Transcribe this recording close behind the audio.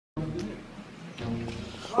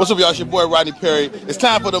What's up, y'all? It's your boy Rodney Perry. It's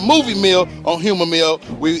time for the movie meal on Humor Meal.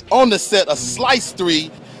 We on the set of Slice 3,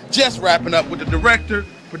 just wrapping up with the director,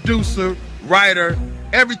 producer, writer,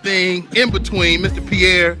 everything in between, Mr.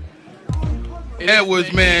 Pierre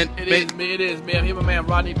Edwards, man. It is, man. Here, my man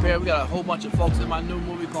Rodney Perry. We got a whole bunch of folks in my new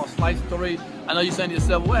movie called Slice 3. I know you're saying to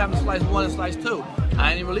yourself, what happened to Slice 1 and Slice 2?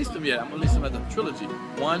 I ain't even released them yet. I'm gonna release them as a trilogy.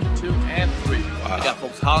 1, 2, and 3. Wow. I got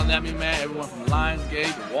folks hollering at me, man. Everyone from Lionsgate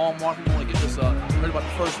to Walmart. People want to get this, heard about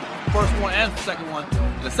the first one and the second one.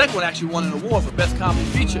 And the second one actually won an award for Best Comedy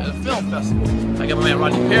Feature at a film festival. I got my man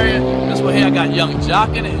Rodney Perry. This one here, I got Young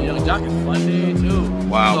Jock in it. Young Jock is funny, too.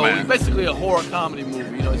 Wow, so man. It's basically a horror comedy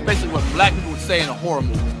movie. You know, it's basically what black people would say in a horror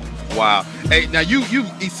movie. Wow. Hey, now you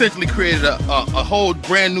essentially created a whole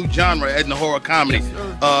brand new genre in the horror comedy. Yes,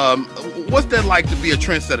 sir. What's that like to be a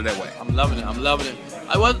trendsetter that way? I'm loving it. I'm loving it.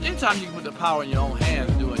 Well, anytime you can put the power in your own hands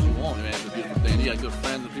and do what you want, man, it's a beautiful thing. You got good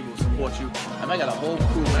friends and people who support you. And I got a whole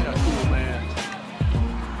crew, man. I got a crew, man.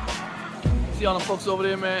 See all them folks over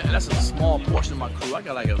there, man? And that's a small portion of my crew. I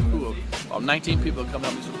got like a crew of about 19 people that come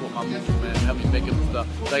help me support my movie, man, help me make it and stuff.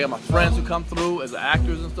 So I got my friends who come through as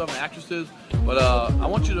actors and stuff and actresses. But I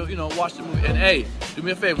want you to, you know, watch the movie. And hey, do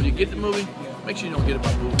me a favor, when you get the movie, make sure you don't get it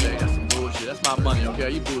by bootleg. That's some bullshit. That's my money,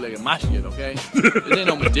 okay? You bootlegging my shit, okay? This ain't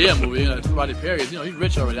no Medea movie, you know, it's Rodney Perry. You know, he's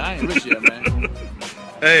rich already. I ain't rich yet, man.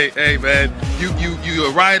 Hey, man. You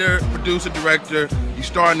a writer, producer, director. You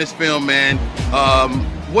star in this film, man.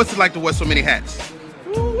 What's it like to wear so many hats?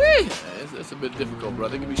 Woo-wee. It's a bit difficult,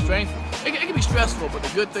 brother. It can be strange. It can be stressful, but the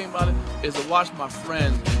good thing about it is to watch my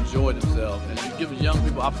friends enjoy themselves. And you give young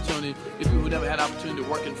people opportunity. If people who never had opportunity to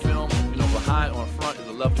work in film, you know, behind or in front is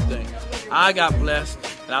a lovely thing. I got blessed,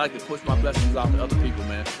 and I like to push my blessings out to other people,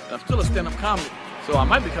 man. And I'm still a stand-up comic, so I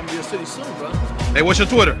might be coming to your city soon, brother. Hey, what's your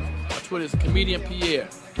Twitter? My Twitter is Comedian Pierre.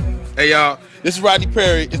 Hey, y'all. This is Rodney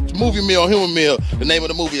Perry. It's the movie meal on Humor Meal. The name of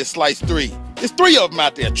the movie is Slice 3. There's 3 of them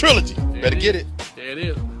out there. Trilogy. Better get it. There it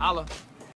is. Holla.